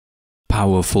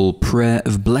powerful prayer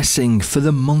of blessing for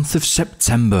the month of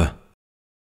September.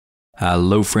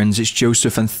 Hello friends, it's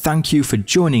Joseph and thank you for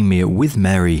joining me at With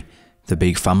Mary, the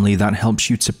big family that helps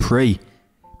you to pray.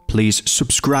 Please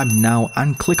subscribe now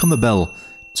and click on the bell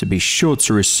to be sure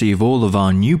to receive all of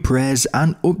our new prayers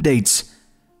and updates.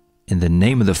 In the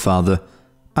name of the Father,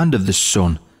 and of the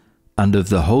Son, and of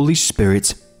the Holy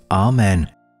Spirit.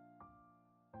 Amen.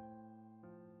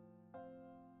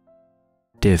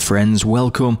 Dear friends,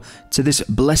 welcome to this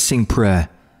blessing prayer,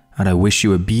 and I wish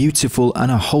you a beautiful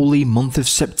and a holy month of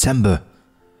September.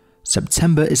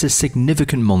 September is a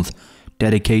significant month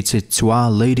dedicated to Our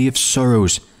Lady of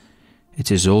Sorrows. It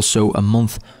is also a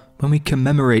month when we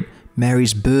commemorate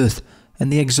Mary's birth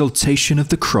and the exaltation of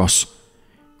the cross.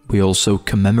 We also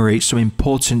commemorate some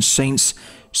important saints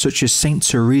such as Saint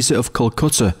Teresa of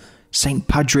Calcutta, Saint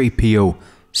Padre Pio,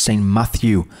 Saint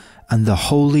Matthew, and the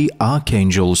holy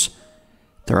Archangels.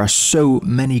 There are so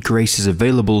many graces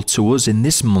available to us in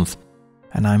this month,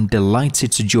 and I'm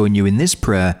delighted to join you in this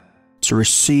prayer to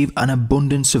receive an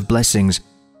abundance of blessings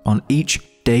on each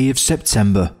day of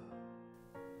September.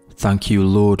 Thank you,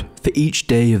 Lord, for each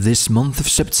day of this month of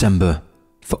September,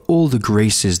 for all the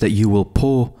graces that you will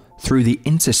pour through the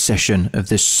intercession of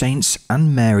the saints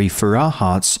and Mary for our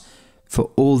hearts,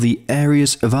 for all the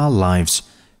areas of our lives,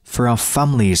 for our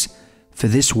families, for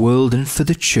this world and for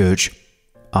the Church.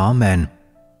 Amen.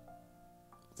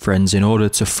 Friends, in order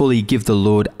to fully give the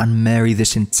Lord and Mary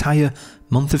this entire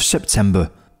month of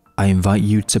September, I invite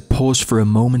you to pause for a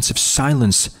moment of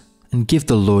silence and give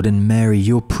the Lord and Mary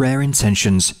your prayer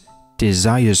intentions,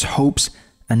 desires, hopes,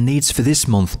 and needs for this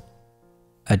month.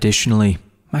 Additionally,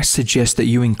 I suggest that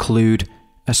you include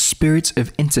a spirit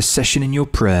of intercession in your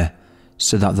prayer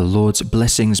so that the Lord's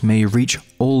blessings may reach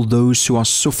all those who are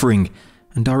suffering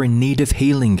and are in need of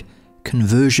healing,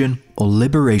 conversion, or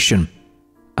liberation.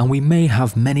 And we may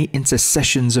have many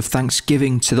intercessions of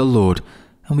thanksgiving to the Lord,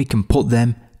 and we can put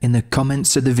them in the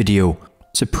comments of the video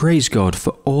to praise God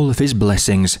for all of His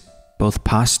blessings, both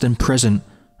past and present,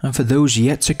 and for those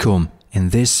yet to come in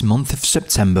this month of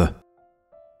September.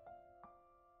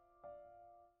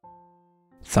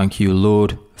 Thank you,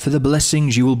 Lord, for the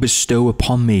blessings you will bestow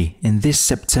upon me in this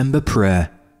September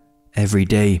prayer. Every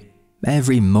day,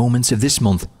 every moment of this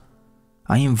month,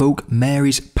 I invoke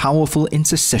Mary's powerful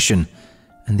intercession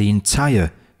and the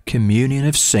entire communion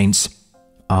of saints.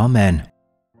 Amen.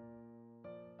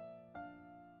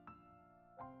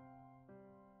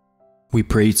 We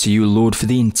pray to you, Lord, for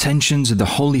the intentions of the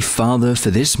Holy Father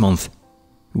for this month.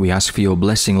 We ask for your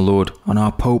blessing, Lord, on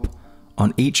our Pope,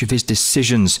 on each of his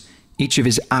decisions, each of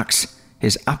his acts,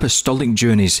 his apostolic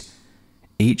journeys,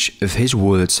 each of his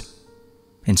words.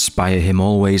 Inspire him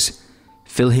always,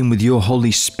 fill him with your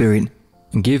Holy Spirit,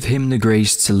 and give him the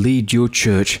grace to lead your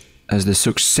Church as the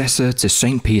successor to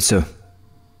Saint Peter.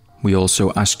 We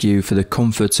also ask you for the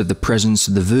comfort of the presence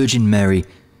of the Virgin Mary,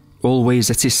 always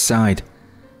at his side,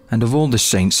 and of all the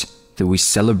saints that we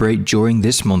celebrate during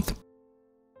this month.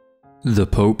 The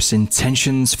Pope's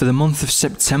intentions for the month of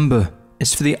September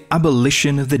is for the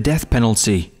abolition of the death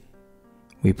penalty.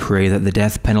 We pray that the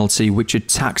death penalty, which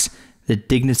attacks the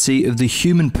dignity of the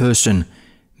human person,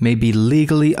 may be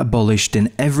legally abolished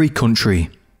in every country.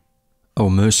 O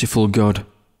merciful God,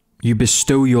 you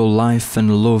bestow your life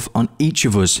and love on each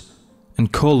of us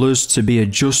and call us to be a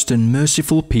just and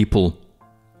merciful people.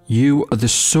 You are the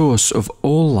source of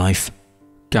all life.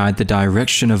 Guide the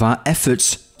direction of our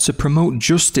efforts to promote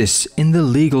justice in the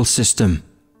legal system.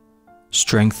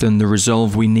 Strengthen the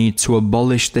resolve we need to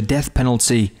abolish the death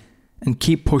penalty and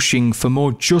keep pushing for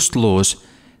more just laws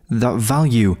that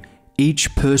value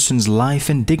each person's life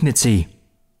and dignity.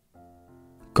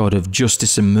 God of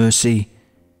justice and mercy,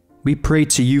 we pray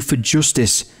to you for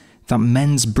justice that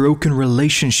mends broken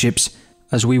relationships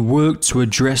as we work to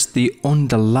address the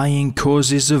underlying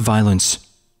causes of violence.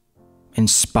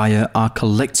 Inspire our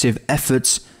collective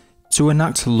efforts to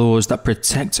enact laws that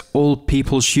protect all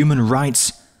people's human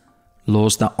rights,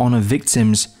 laws that honor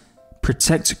victims,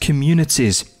 protect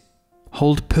communities,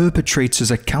 hold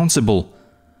perpetrators accountable,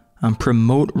 and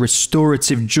promote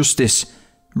restorative justice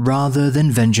rather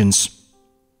than vengeance.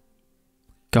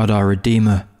 God, our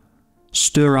Redeemer,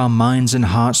 stir our minds and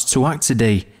hearts to act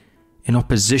today in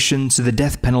opposition to the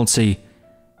death penalty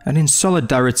and in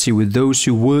solidarity with those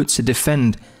who work to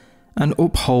defend and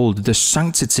uphold the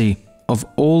sanctity of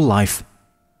all life.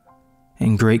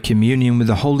 In great communion with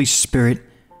the Holy Spirit,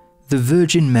 the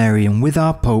Virgin Mary, and with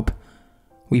our Pope,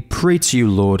 we pray to you,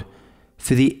 Lord,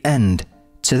 for the end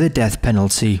to the death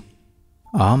penalty.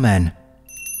 Amen.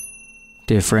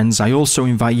 Dear friends, I also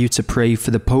invite you to pray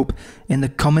for the Pope in the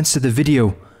comments of the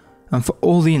video, and for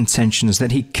all the intentions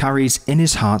that he carries in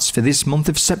his heart for this month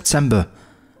of September,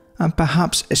 and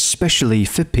perhaps especially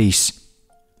for peace.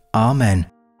 Amen.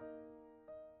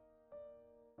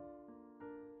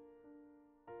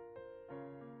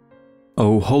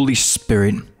 O Holy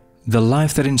Spirit, the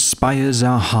life that inspires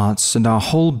our hearts and our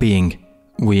whole being,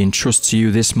 we entrust to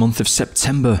you this month of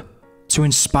September to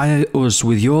inspire us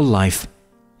with your life,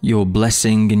 your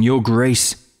blessing and your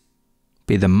grace.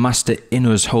 Be the master in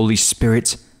us, Holy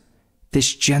Spirit,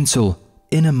 this gentle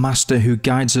inner master who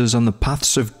guides us on the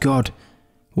paths of God,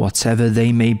 whatever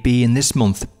they may be in this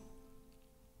month.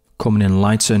 Come and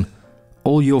enlighten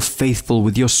all your faithful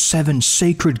with your 7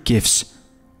 sacred gifts.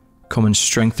 Come and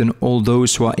strengthen all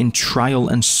those who are in trial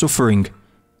and suffering.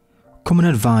 Come and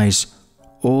advise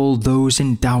all those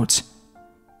in doubt.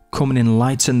 Come and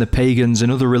enlighten the pagans and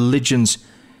other religions,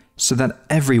 so that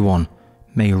everyone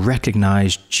may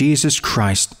recognize Jesus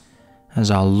Christ as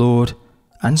our Lord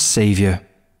and Saviour.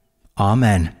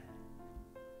 Amen.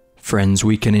 Friends,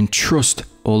 we can entrust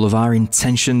all of our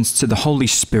intentions to the Holy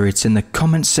Spirit in the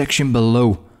comment section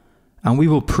below, and we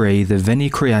will pray the Veni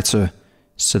Creator,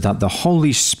 so that the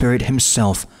Holy Spirit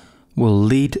himself will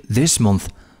lead this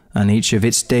month and each of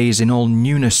its days in all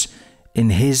newness in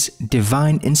his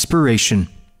divine inspiration.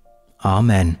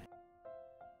 Amen.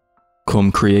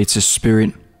 Come, Creator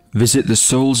Spirit, visit the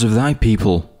souls of thy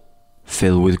people.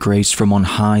 Fill with grace from on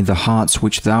high the hearts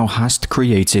which thou hast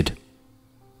created.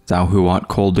 Thou who art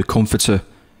called the Comforter,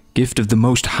 gift of the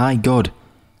Most High God,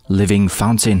 living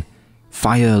fountain,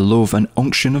 fire, love, and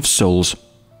unction of souls.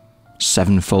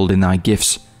 Sevenfold in thy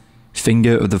gifts,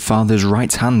 finger of the Father's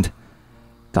right hand,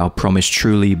 thou promised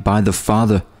truly by the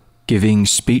Father, giving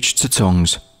speech to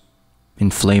tongues.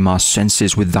 Inflame our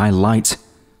senses with thy light,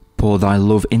 pour thy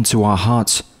love into our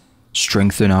hearts,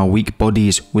 strengthen our weak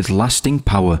bodies with lasting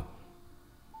power.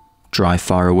 Drive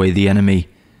far away the enemy,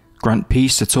 grant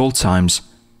peace at all times,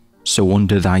 so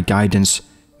under thy guidance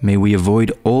may we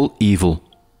avoid all evil.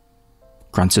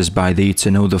 Grant us by thee to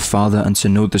know the Father and to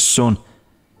know the Son,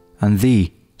 and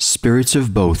thee, Spirit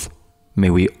of both, may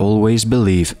we always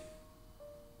believe.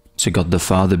 To God the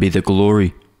Father be the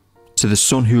glory, to the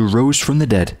Son who rose from the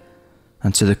dead,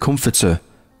 and to the Comforter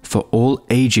for all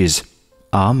ages.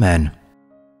 Amen.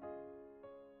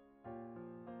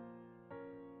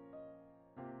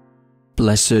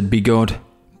 Blessed be God,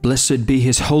 blessed be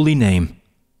his holy name.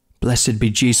 Blessed be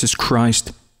Jesus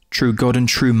Christ, true God and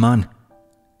true man.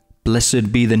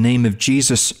 Blessed be the name of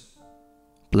Jesus.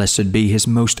 Blessed be his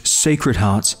most sacred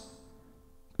heart.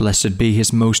 Blessed be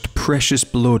his most precious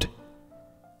blood.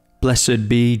 Blessed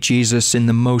be Jesus in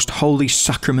the most holy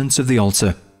sacrament of the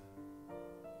altar.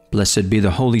 Blessed be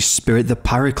the Holy Spirit, the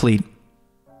Paraclete.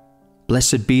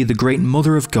 Blessed be the great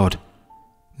Mother of God,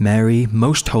 Mary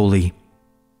most holy.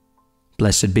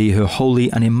 Blessed be her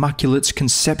holy and immaculate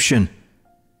conception.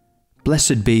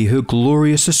 Blessed be her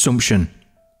glorious Assumption.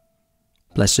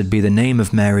 Blessed be the name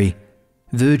of Mary,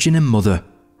 Virgin and Mother.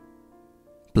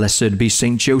 Blessed be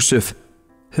Saint Joseph,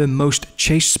 her most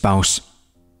chaste spouse.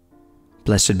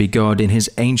 Blessed be God in his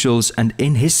angels and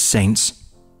in his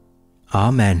saints.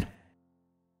 Amen.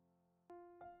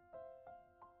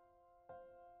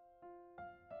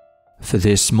 For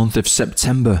this month of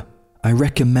September, I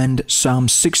recommend Psalm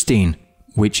 16,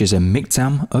 which is a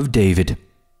Miktam of David.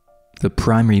 The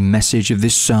primary message of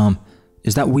this psalm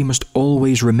is that we must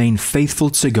always remain faithful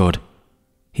to God.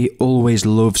 He always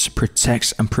loves,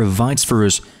 protects, and provides for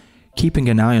us, keeping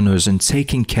an eye on us and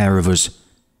taking care of us.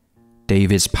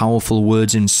 David's powerful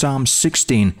words in Psalm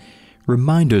 16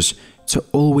 remind us to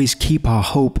always keep our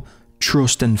hope,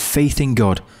 trust, and faith in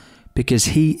God, because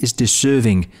He is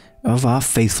deserving of our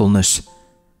faithfulness.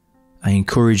 I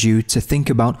encourage you to think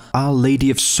about Our Lady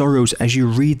of Sorrows as you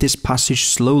read this passage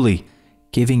slowly,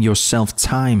 giving yourself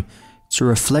time to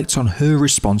reflect on her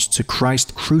response to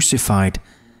Christ crucified,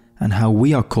 and how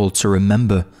we are called to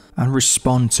remember and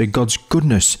respond to God's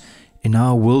goodness in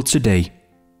our world today.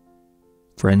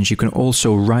 Friends, you can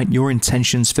also write your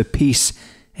intentions for peace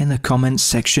in the comments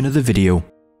section of the video.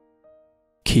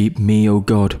 Keep me, O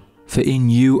God, for in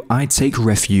you I take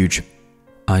refuge.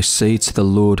 I say to the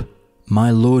Lord, my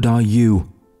Lord are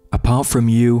you. Apart from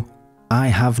you, I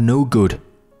have no good.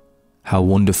 How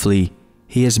wonderfully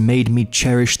He has made me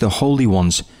cherish the holy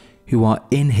ones who are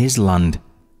in His land.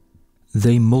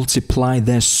 They multiply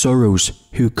their sorrows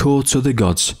who court other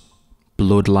gods.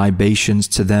 Blood libations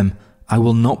to them I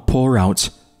will not pour out,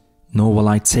 nor will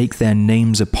I take their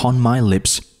names upon my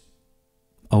lips.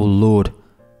 O Lord,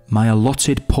 my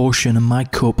allotted portion and my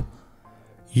cup,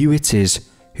 you it is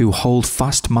who hold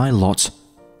fast my lot.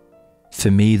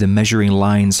 For me the measuring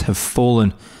lines have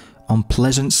fallen on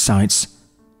pleasant sites.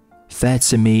 Fair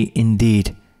to me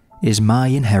indeed is my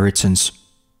inheritance.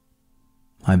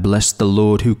 I bless the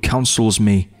Lord who counsels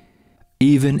me.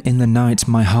 Even in the night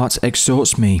my heart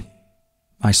exhorts me.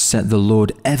 I set the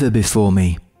Lord ever before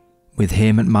me. With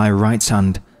him at my right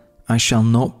hand, I shall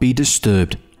not be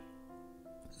disturbed.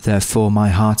 Therefore my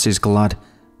heart is glad,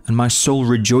 and my soul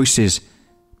rejoices.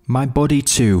 My body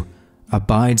too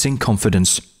abides in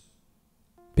confidence.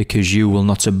 Because you will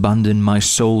not abandon my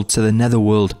soul to the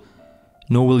netherworld,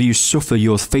 nor will you suffer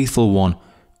your faithful one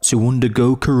to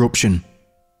undergo corruption.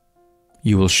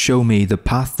 You will show me the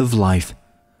path of life,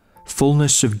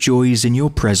 fullness of joys in your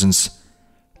presence,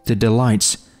 the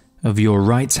delights of your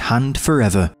right hand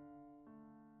forever.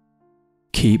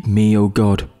 Keep me, O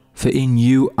God, for in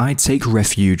you I take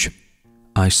refuge.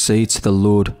 I say to the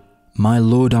Lord, my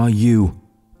Lord are you.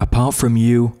 Apart from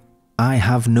you, I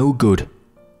have no good.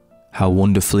 How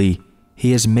wonderfully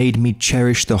he has made me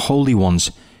cherish the holy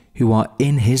ones who are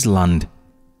in his land.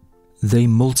 They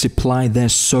multiply their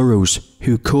sorrows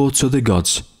who court other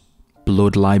gods.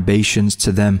 Blood libations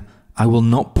to them I will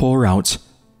not pour out,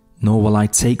 nor will I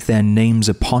take their names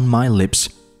upon my lips.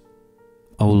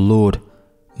 O Lord,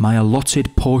 my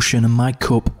allotted portion and my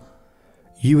cup,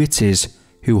 you it is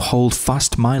who hold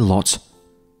fast my lot.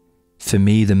 For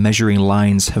me the measuring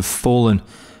lines have fallen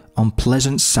on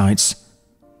pleasant sites.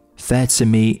 Fair to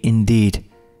me indeed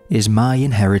is my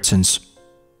inheritance.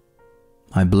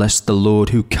 I bless the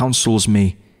Lord who counsels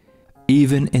me.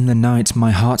 Even in the night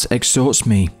my heart exhorts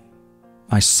me.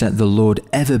 I set the Lord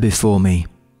ever before me.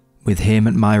 With him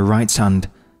at my right hand,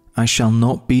 I shall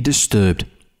not be disturbed.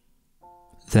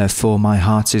 Therefore my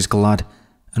heart is glad,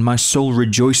 and my soul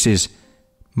rejoices.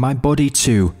 My body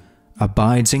too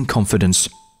abides in confidence.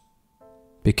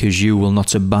 Because you will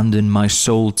not abandon my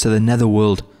soul to the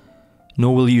netherworld,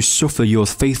 nor will you suffer your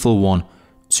faithful one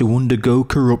to undergo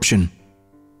corruption.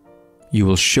 You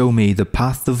will show me the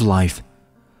path of life,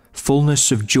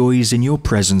 fullness of joys in your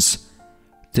presence,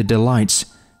 the delights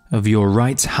of your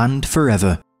right hand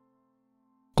forever.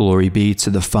 Glory be to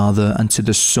the Father, and to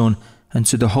the Son, and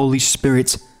to the Holy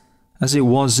Spirit, as it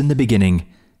was in the beginning,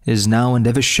 is now, and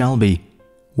ever shall be,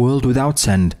 world without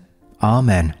end.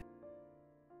 Amen.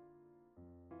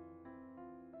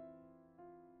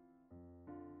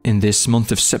 In this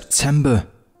month of September,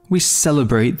 we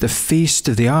celebrate the Feast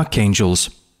of the Archangels.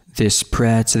 This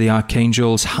prayer to the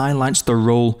Archangels highlights the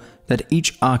role that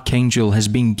each Archangel has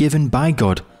been given by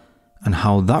God, and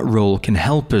how that role can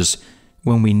help us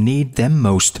when we need them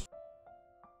most.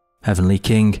 Heavenly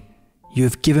King, you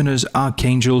have given us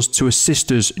Archangels to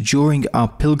assist us during our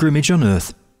pilgrimage on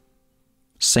earth.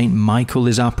 Saint Michael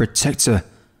is our protector.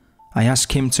 I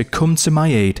ask him to come to my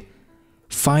aid,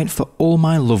 fight for all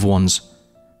my loved ones,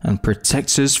 and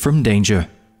protect us from danger.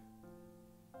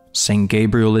 Saint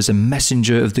Gabriel is a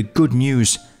messenger of the good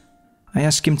news. I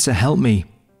ask him to help me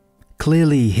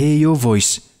clearly hear your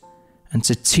voice and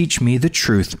to teach me the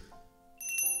truth.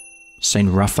 Saint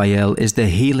Raphael is the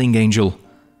healing angel.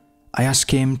 I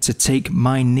ask him to take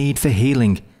my need for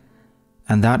healing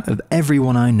and that of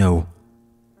everyone I know.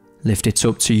 Lift it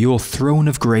up to your throne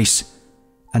of grace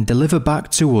and deliver back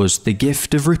to us the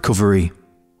gift of recovery.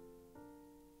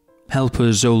 Help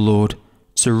us, O Lord,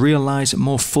 to realize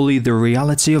more fully the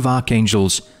reality of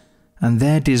archangels and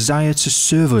their desire to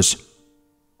serve us.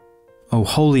 O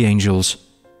holy angels,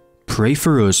 pray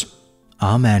for us.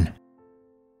 Amen.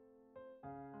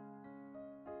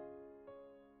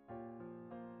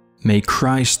 May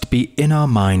Christ be in our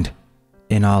mind,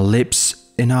 in our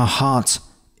lips, in our heart,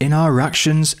 in our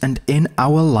actions, and in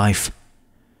our life.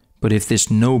 But if this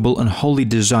noble and holy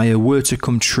desire were to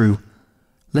come true,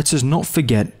 let us not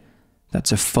forget that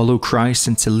to follow Christ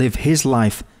and to live his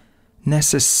life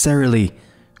necessarily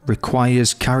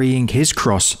requires carrying his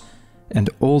cross and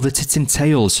all that it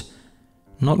entails,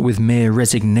 not with mere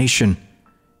resignation,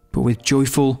 but with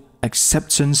joyful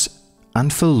acceptance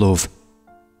and for love.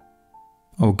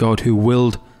 O God, who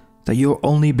willed that your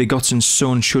only begotten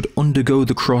Son should undergo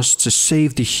the cross to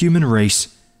save the human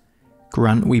race,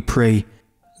 grant, we pray,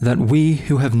 that we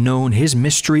who have known his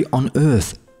mystery on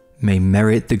earth may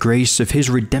merit the grace of his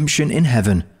redemption in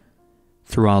heaven,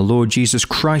 through our Lord Jesus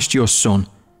Christ, your Son,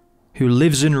 who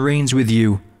lives and reigns with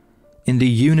you in the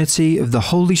unity of the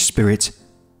Holy Spirit,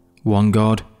 one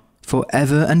God, for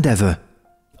ever and ever.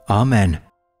 Amen.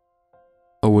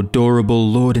 O adorable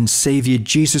Lord and Saviour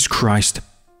Jesus Christ,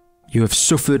 you have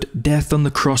suffered death on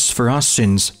the cross for our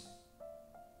sins.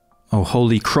 O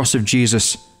holy cross of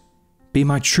Jesus, be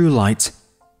my true light.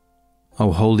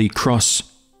 O holy cross,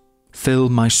 fill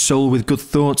my soul with good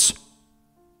thoughts.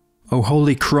 O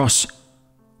holy cross,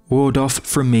 ward off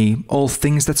from me all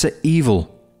things that are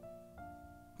evil.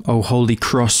 O holy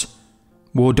cross,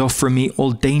 ward off from me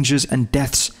all dangers and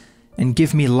deaths, and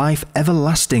give me life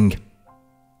everlasting.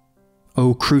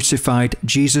 O crucified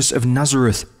Jesus of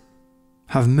Nazareth,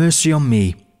 have mercy on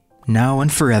me, now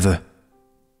and forever.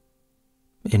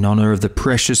 In honor of the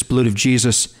precious blood of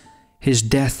Jesus, his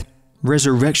death,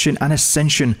 resurrection and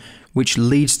ascension, which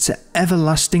leads to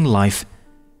everlasting life,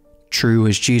 true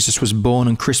as Jesus was born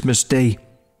on Christmas Day,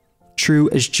 true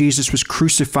as Jesus was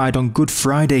crucified on Good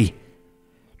Friday,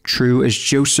 true as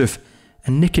Joseph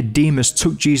and Nicodemus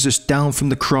took Jesus down from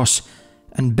the cross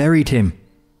and buried him,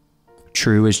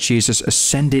 true as Jesus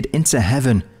ascended into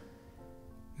heaven,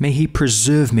 may he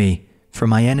preserve me from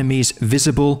my enemies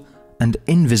visible and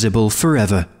invisible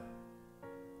forever.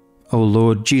 O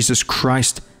Lord Jesus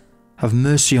Christ, have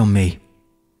mercy on me.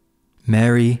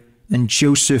 Mary and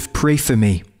Joseph, pray for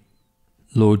me.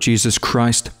 Lord Jesus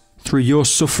Christ, through your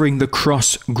suffering the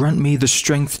cross, grant me the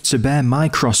strength to bear my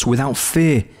cross without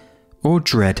fear or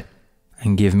dread,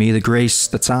 and give me the grace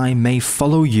that I may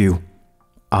follow you.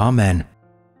 Amen.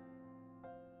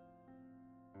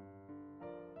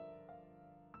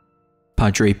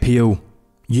 Padre Pio,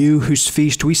 you whose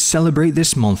feast we celebrate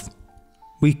this month,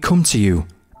 we come to you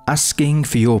asking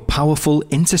for your powerful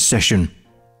intercession.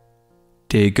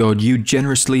 Dear God, you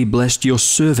generously blessed your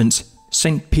servant,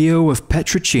 St. Pio of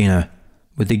Pietrelcina,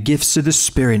 with the gifts of the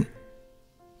Spirit.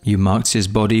 You marked his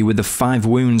body with the 5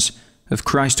 wounds of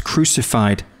Christ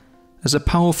crucified as a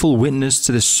powerful witness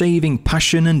to the saving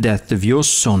passion and death of your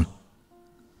Son.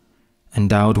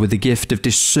 Endowed with the gift of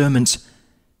discernment,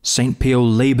 St. Pio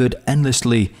laboured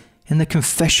endlessly in the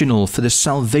confessional for the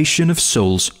salvation of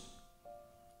souls.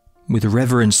 With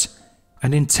reverence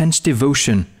and intense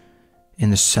devotion, in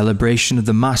the celebration of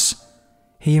the Mass,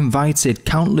 he invited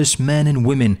countless men and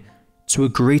women to a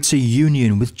greater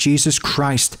union with Jesus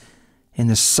Christ in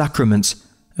the sacrament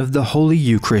of the Holy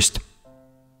Eucharist.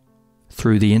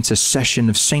 Through the intercession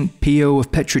of St. Pio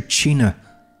of Pietrelcina,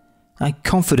 I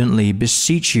confidently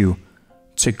beseech you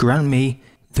to grant me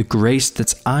the grace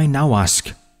that I now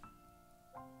ask.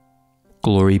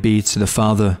 Glory be to the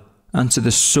Father, and to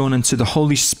the Son, and to the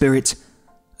Holy Spirit,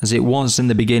 as it was in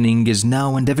the beginning, is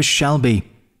now, and ever shall be,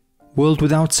 world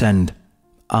without end.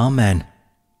 Amen.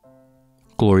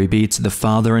 Glory be to the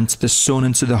Father, and to the Son,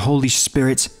 and to the Holy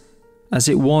Spirit, as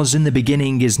it was in the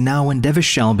beginning, is now, and ever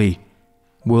shall be,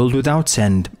 world without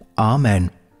end.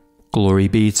 Amen. Glory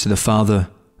be to the Father,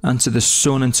 and to the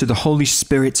Son, and to the Holy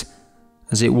Spirit,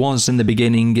 as it was in the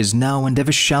beginning, is now, and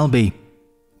ever shall be,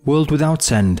 world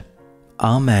without end.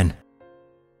 Amen.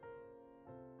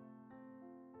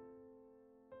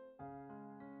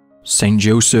 Saint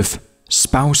Joseph,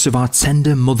 spouse of our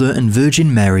tender Mother and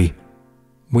Virgin Mary,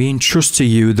 we entrust to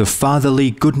you the fatherly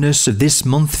goodness of this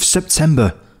month of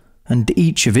September and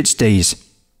each of its days.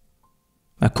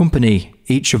 Accompany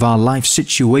each of our life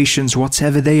situations,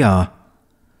 whatever they are.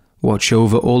 Watch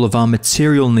over all of our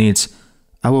material needs,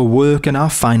 our work and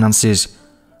our finances,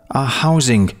 our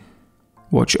housing.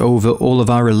 Watch over all of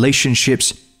our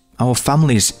relationships, our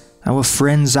families, our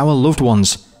friends, our loved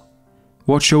ones.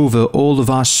 Watch over all of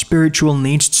our spiritual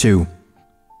needs too.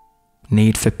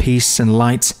 Need for peace and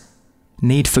light,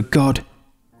 need for God,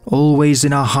 always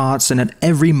in our hearts and at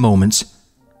every moment.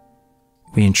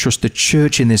 We entrust the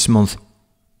Church in this month.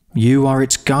 You are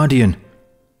its guardian,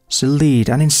 so lead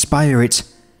and inspire it,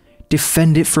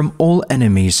 defend it from all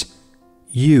enemies.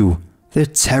 You, the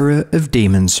terror of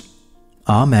demons.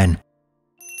 Amen.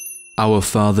 Our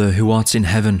Father, who art in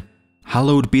heaven,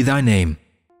 hallowed be thy name.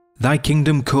 Thy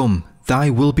kingdom come, thy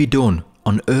will be done,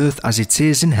 on earth as it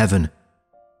is in heaven.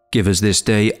 Give us this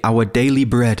day our daily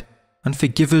bread, and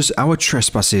forgive us our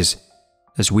trespasses,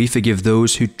 as we forgive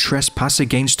those who trespass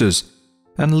against us.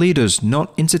 And lead us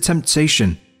not into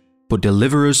temptation, but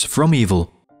deliver us from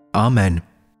evil. Amen.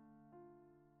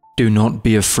 Do not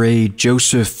be afraid,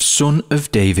 Joseph, son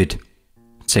of David.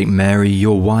 Take Mary,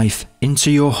 your wife,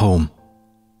 into your home.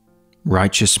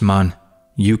 Righteous man,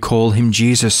 you call him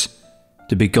Jesus,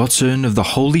 the begotten of the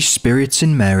Holy Spirit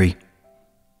in Mary.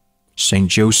 Saint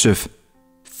Joseph,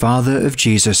 Father of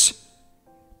Jesus,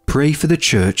 pray for the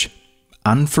Church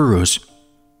and for us,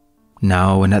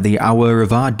 now and at the hour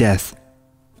of our death.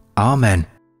 Amen.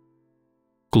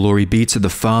 Glory be to the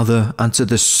Father, and to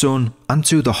the Son, and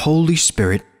to the Holy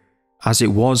Spirit, as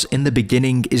it was in the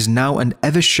beginning, is now, and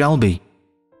ever shall be,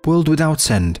 world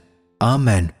without end.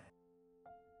 Amen.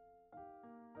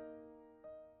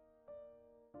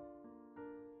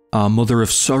 Our Mother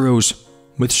of Sorrows,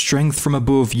 with strength from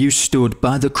above you stood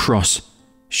by the cross,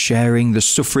 sharing the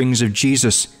sufferings of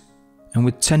Jesus, and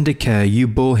with tender care you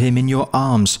bore him in your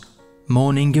arms,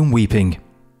 mourning and weeping.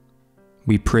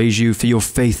 We praise you for your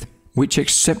faith, which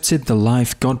accepted the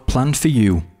life God planned for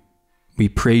you. We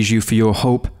praise you for your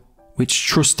hope, which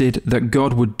trusted that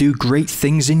God would do great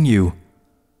things in you.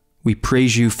 We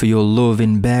praise you for your love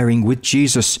in bearing with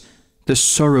Jesus the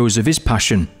sorrows of his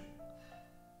passion.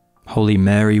 Holy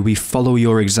Mary, we follow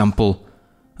your example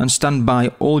and stand by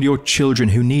all your children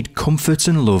who need comfort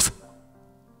and love.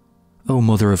 O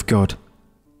Mother of God,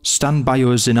 stand by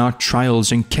us in our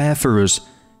trials and care for us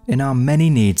in our many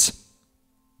needs.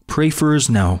 Pray for us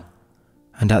now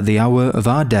and at the hour of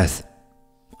our death.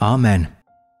 Amen.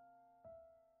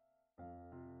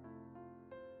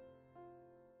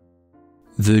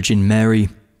 Virgin Mary,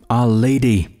 Our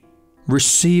Lady,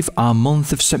 receive our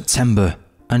month of September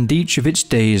and each of its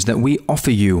days that we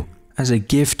offer you as a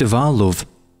gift of our love.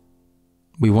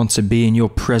 We want to be in your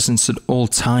presence at all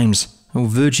times, O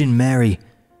Virgin Mary,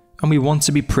 and we want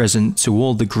to be present to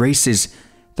all the graces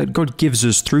that God gives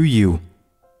us through you,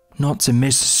 not to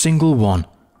miss a single one,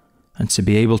 and to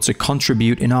be able to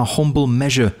contribute in our humble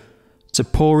measure to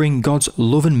pouring God's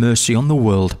love and mercy on the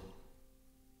world.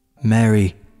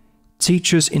 Mary,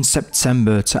 teach us in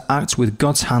September to act with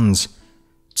God's hands,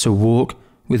 to walk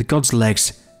with God's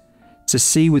legs, to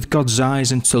see with God's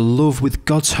eyes and to love with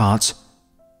God's heart,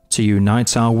 to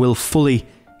unite our will fully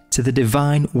to the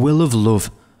divine will of love,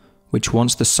 which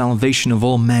wants the salvation of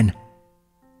all men.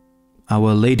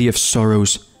 Our Lady of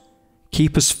Sorrows,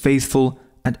 keep us faithful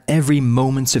at every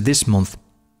moment of this month.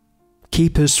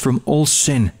 Keep us from all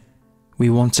sin. We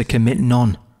want to commit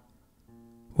none.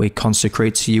 We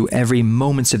consecrate to you every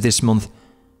moment of this month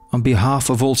on behalf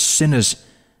of all sinners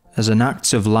as an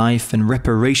act of life and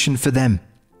reparation for them.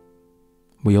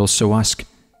 We also ask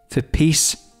for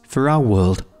peace for our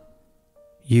world.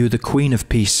 You, the Queen of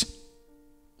Peace,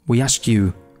 we ask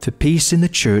you for peace in the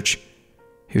Church,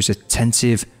 whose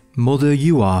attentive Mother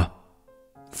you are.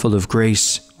 Full of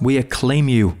grace, we acclaim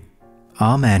you.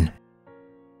 Amen.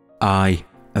 I,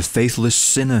 a faithless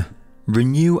sinner,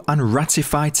 renew and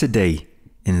ratify today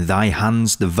in thy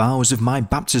hands the vows of my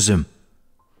baptism.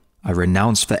 I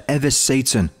renounce for ever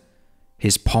Satan,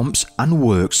 his pomps and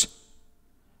works,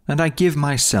 and I give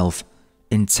myself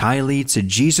entirely to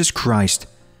Jesus Christ,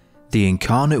 the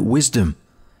incarnate wisdom,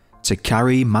 to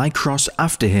carry my cross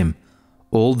after him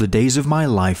all the days of my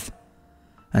life,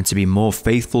 and to be more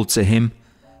faithful to him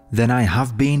than I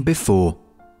have been before.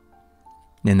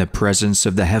 In the presence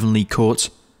of the heavenly court,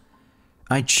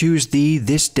 I choose thee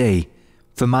this day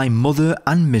for my mother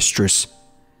and mistress.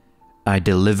 I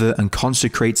deliver and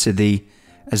consecrate to thee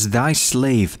as thy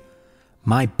slave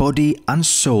my body and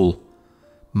soul,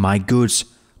 my goods,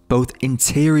 both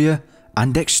interior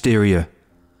and exterior,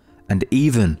 and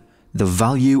even the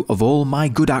value of all my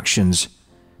good actions,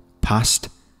 past,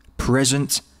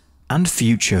 present, and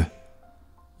future,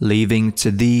 leaving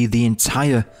to thee the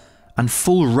entire and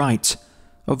full right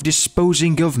of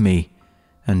disposing of me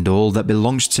and all that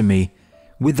belongs to me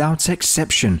without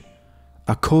exception,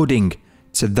 according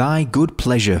to thy good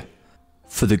pleasure,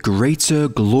 for the greater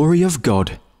glory of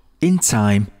God, in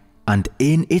time and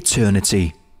in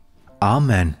eternity.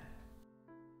 Amen.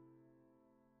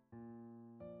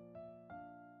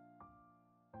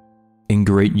 In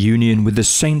great union with the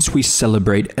saints we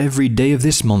celebrate every day of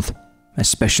this month,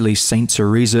 especially Saint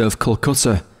Teresa of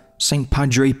Calcutta, Saint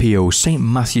Padre Pio, Saint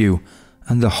Matthew,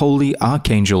 and the holy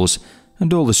Archangels,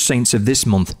 and all the saints of this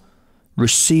month,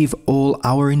 receive all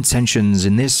our intentions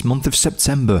in this month of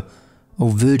September, O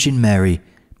Virgin Mary,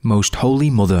 Most Holy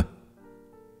Mother.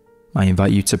 I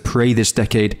invite you to pray this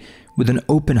decade with an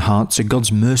open heart to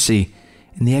God's mercy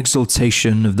in the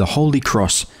exaltation of the Holy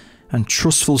Cross and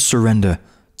trustful surrender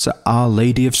to Our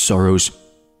Lady of Sorrows.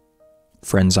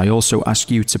 Friends, I also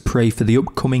ask you to pray for the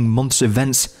upcoming month's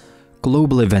events,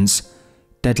 global events,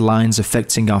 deadlines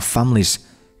affecting our families,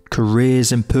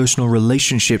 careers and personal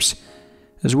relationships,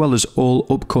 as well as all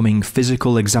upcoming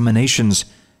physical examinations,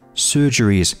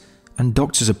 surgeries, and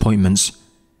doctor's appointments.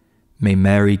 May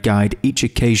Mary guide each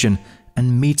occasion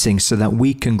and meeting so that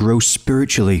we can grow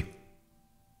spiritually.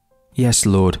 Yes,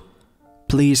 Lord,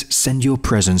 please send your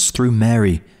presence through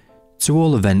Mary to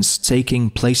all events taking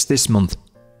place this month.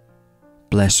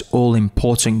 Bless all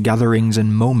important gatherings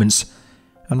and moments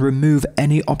and remove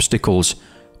any obstacles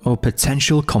or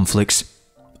potential conflicts.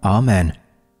 Amen.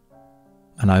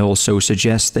 And I also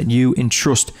suggest that you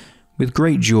entrust with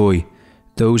great joy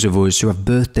those of us who have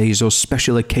birthdays or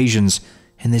special occasions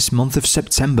in this month of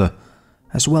September,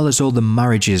 as well as all the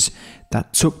marriages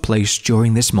that took place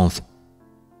during this month.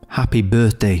 Happy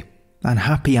birthday and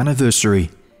happy anniversary.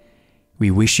 We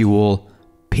wish you all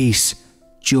peace,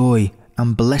 joy,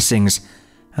 and blessings,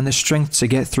 and the strength to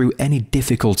get through any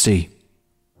difficulty.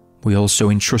 We also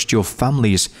entrust your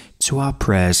families to our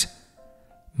prayers.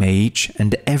 May each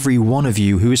and every one of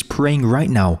you who is praying right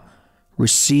now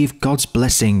receive God's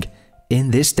blessing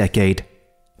in this decade.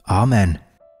 Amen.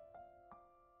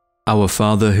 Our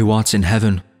Father who art in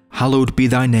heaven, hallowed be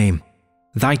thy name.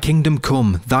 Thy kingdom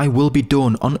come, thy will be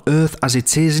done on earth as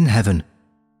it is in heaven.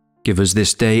 Give us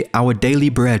this day our daily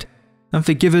bread, and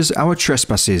forgive us our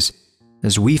trespasses,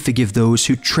 as we forgive those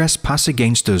who trespass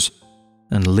against us.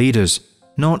 And lead us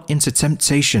not into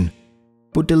temptation,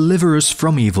 but deliver us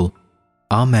from evil.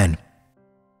 Amen.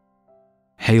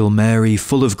 Hail Mary,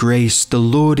 full of grace, the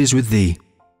Lord is with thee.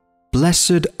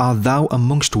 Blessed art thou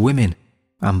amongst women,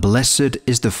 and blessed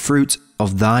is the fruit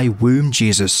of thy womb,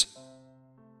 Jesus.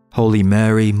 Holy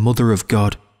Mary, Mother of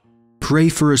God, pray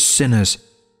for us sinners,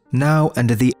 now and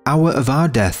at the hour of our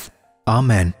death.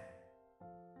 Amen.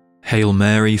 Hail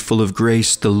Mary, full of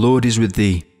grace, the Lord is with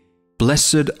thee.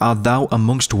 Blessed art thou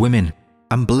amongst women,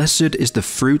 and blessed is the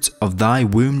fruit of thy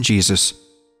womb, Jesus.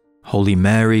 Holy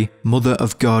Mary, Mother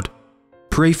of God,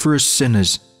 pray for us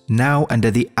sinners, now and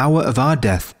at the hour of our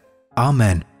death.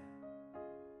 Amen.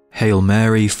 Hail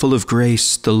Mary, full of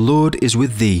grace, the Lord is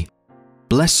with thee.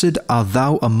 Blessed art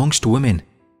thou amongst women,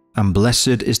 and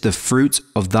blessed is the fruit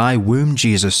of thy womb,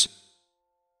 Jesus.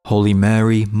 Holy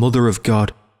Mary, Mother of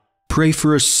God, pray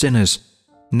for us sinners,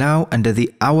 now and at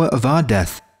the hour of our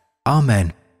death.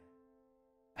 Amen.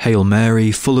 Hail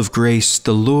Mary, full of grace,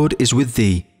 the Lord is with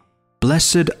thee.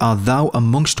 Blessed art thou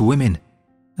amongst women,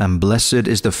 and blessed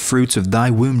is the fruit of thy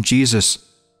womb, Jesus.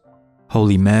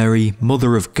 Holy Mary,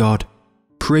 Mother of God,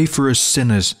 pray for us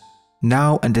sinners,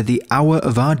 now and at the hour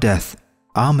of our death.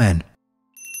 Amen.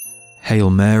 Hail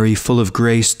Mary, full of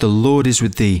grace, the Lord is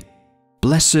with thee.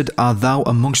 Blessed art thou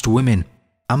amongst women,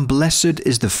 and blessed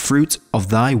is the fruit of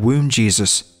thy womb,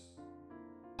 Jesus.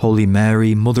 Holy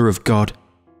Mary, Mother of God,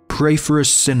 pray for us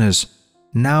sinners,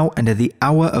 now and at the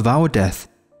hour of our death.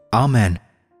 Amen.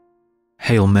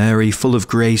 Hail Mary, full of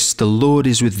grace, the Lord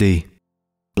is with thee.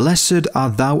 Blessed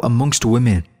art thou amongst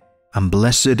women, and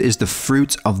blessed is the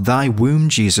fruit of thy womb,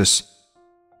 Jesus.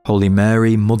 Holy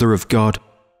Mary, Mother of God,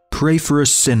 pray for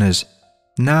us sinners,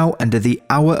 now and at the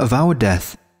hour of our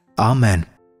death. Amen.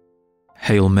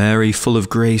 Hail Mary, full of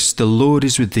grace, the Lord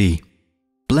is with thee.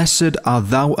 Blessed art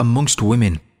thou amongst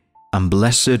women, and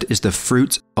blessed is the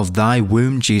fruit of thy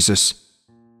womb, Jesus.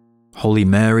 Holy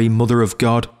Mary, Mother of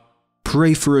God,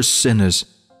 pray for us sinners,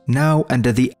 now and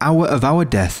at the hour of our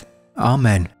death.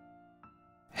 Amen.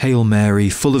 Hail Mary,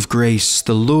 full of grace,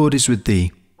 the Lord is with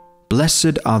thee.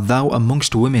 Blessed art thou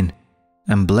amongst women,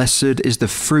 and blessed is the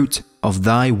fruit of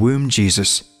thy womb,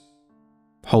 Jesus.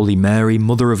 Holy Mary,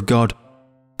 Mother of God,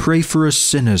 pray for us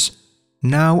sinners,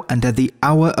 now and at the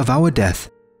hour of our death.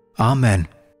 Amen.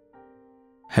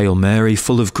 Hail Mary,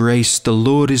 full of grace, the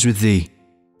Lord is with thee.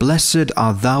 Blessed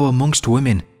art thou amongst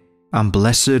women, and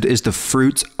blessed is the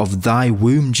fruit of thy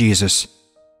womb, Jesus.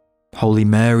 Holy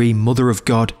Mary, Mother of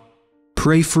God,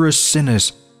 pray for us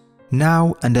sinners,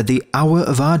 now and at the hour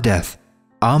of our death.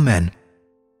 Amen.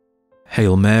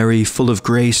 Hail Mary, full of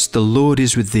grace, the Lord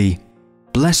is with thee.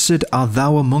 Blessed art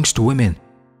thou amongst women,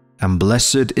 and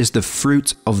blessed is the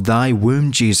fruit of thy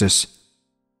womb, Jesus.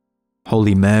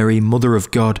 Holy Mary, Mother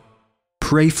of God,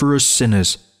 pray for us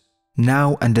sinners,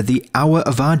 now and at the hour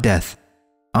of our death.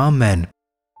 Amen.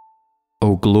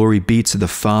 O glory be to the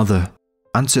Father,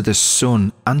 and to the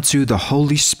Son, and to the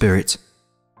Holy Spirit,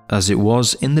 as it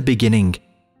was in the beginning,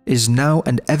 is now,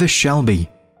 and ever shall be,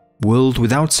 world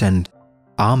without end.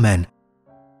 Amen.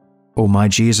 O my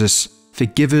Jesus,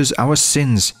 forgive us our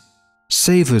sins,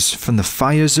 save us from the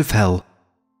fires of hell,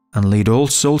 and lead all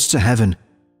souls to heaven,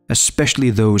 especially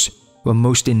those who are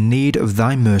most in need of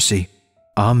thy mercy.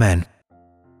 Amen.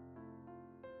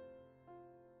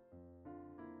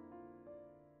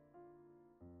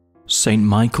 Saint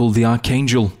Michael the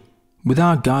Archangel, with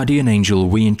our guardian angel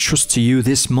we entrust to you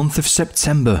this month of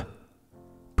September.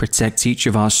 Protect each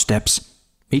of our steps,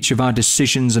 each of our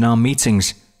decisions and our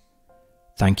meetings.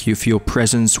 Thank you for your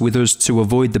presence with us to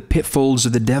avoid the pitfalls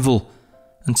of the devil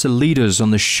and to lead us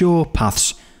on the sure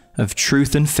paths of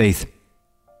truth and faith.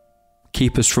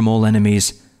 Keep us from all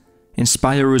enemies.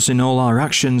 Inspire us in all our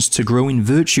actions to grow in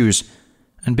virtues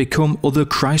and become other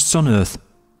Christs on earth.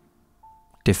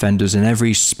 Defend us in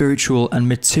every spiritual and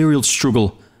material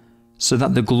struggle, so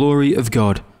that the glory of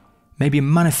God may be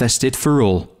manifested for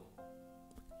all.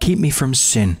 Keep me from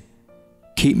sin,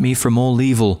 keep me from all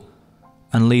evil,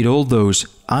 and lead all those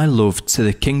I love to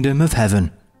the kingdom of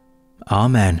heaven.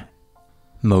 Amen.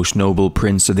 Most noble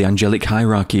Prince of the angelic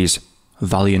hierarchies,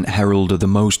 valiant herald of the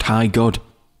Most High God,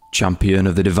 champion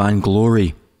of the divine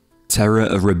glory, terror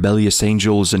of rebellious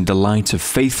angels and delight of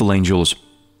faithful angels,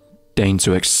 deign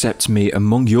to accept me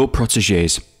among your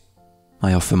protégés.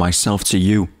 I offer myself to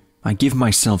you, I give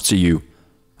myself to you,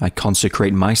 I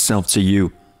consecrate myself to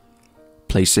you,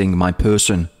 placing my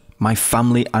person, my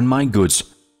family, and my goods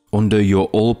under your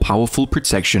all-powerful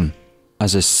protection.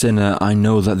 As a sinner, I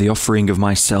know that the offering of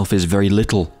myself is very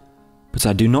little, but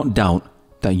I do not doubt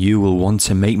that you will want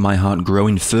to make my heart grow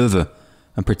in fervour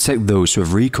and protect those who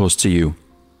have recourse to you.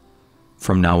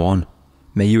 From now on,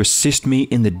 may you assist me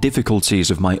in the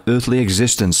difficulties of my earthly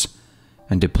existence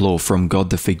and deplore from God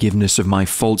the forgiveness of my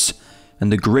faults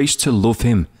and the grace to love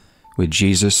Him with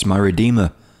Jesus my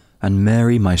Redeemer and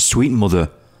Mary my sweet Mother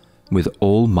with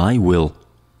all my will.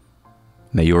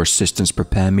 May your assistance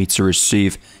prepare me to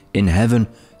receive in heaven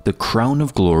the crown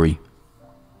of glory.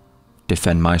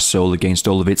 Defend my soul against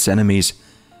all of its enemies,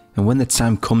 and when the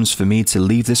time comes for me to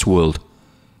leave this world,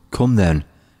 come then,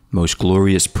 most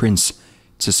glorious Prince,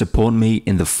 to support me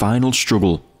in the final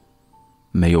struggle.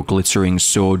 May your glittering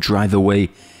sword drive away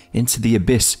into the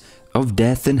abyss of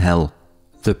death and hell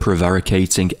the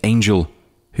prevaricating angel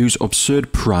whose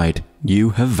absurd pride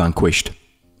you have vanquished.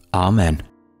 Amen.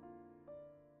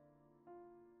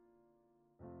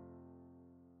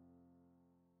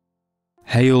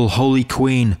 Hail, Holy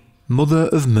Queen, Mother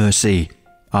of Mercy,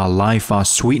 our life, our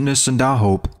sweetness, and our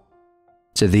hope.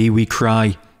 To thee we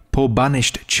cry, poor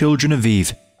banished children of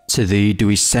Eve. To thee do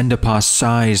we send up our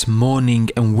sighs, mourning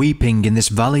and weeping in this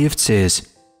valley of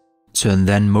tears. Turn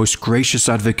then, most gracious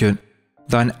Advocate,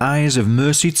 thine eyes of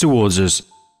mercy towards us,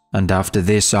 and after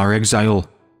this our exile,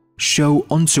 show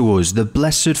unto us the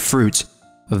blessed fruit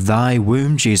of thy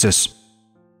womb, Jesus.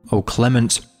 O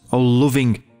clement, O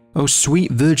loving, O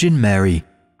sweet Virgin Mary,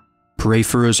 pray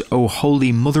for us, O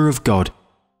Holy Mother of God,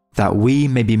 that we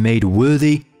may be made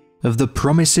worthy of the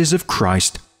promises of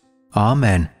Christ.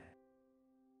 Amen.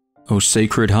 O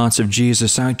Sacred Heart of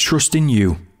Jesus, I trust in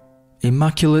you.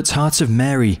 Immaculate Heart of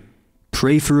Mary,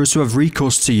 pray for us who have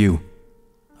recourse to you.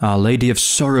 Our Lady of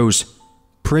Sorrows,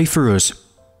 pray for us.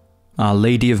 Our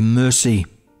Lady of Mercy,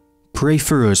 pray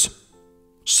for us.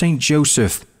 Saint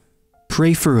Joseph,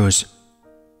 pray for us.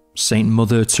 Saint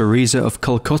Mother Teresa of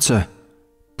Calcutta,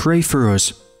 pray for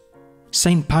us.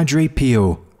 Saint Padre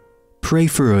Pio, pray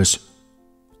for us.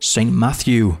 Saint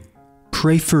Matthew,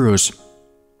 pray for us.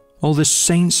 All the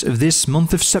saints of this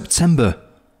month of September,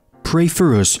 pray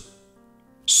for us.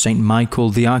 Saint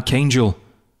Michael the Archangel,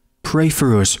 pray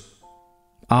for us.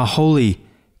 Our holy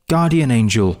guardian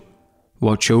angel,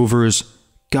 watch over us,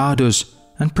 guard us,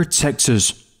 and protect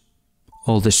us.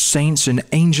 All the saints and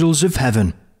angels of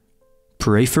heaven,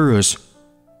 pray for us.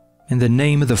 In the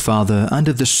name of the Father, and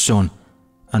of the Son,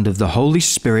 and of the Holy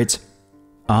Spirit.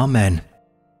 Amen.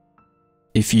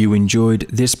 If you enjoyed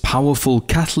this powerful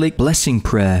Catholic blessing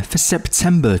prayer for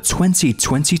September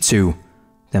 2022,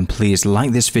 then please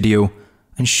like this video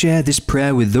and share this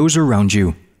prayer with those around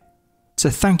you. To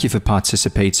thank you for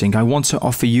participating, I want to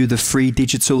offer you the free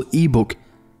digital ebook,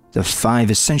 The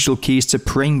 5 Essential Keys to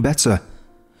Praying Better.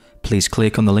 Please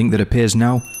click on the link that appears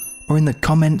now or in the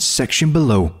comments section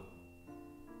below.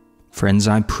 Friends,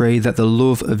 I pray that the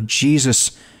love of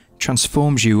Jesus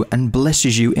transforms you and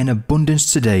blesses you in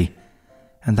abundance today,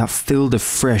 and that filled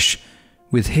afresh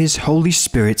with His Holy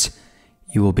Spirit,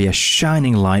 you will be a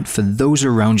shining light for those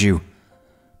around you.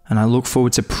 And I look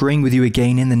forward to praying with you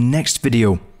again in the next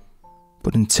video.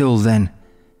 But until then,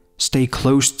 stay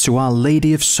close to Our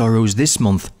Lady of Sorrows this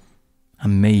month,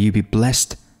 and may you be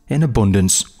blessed in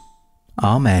abundance.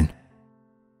 Amen.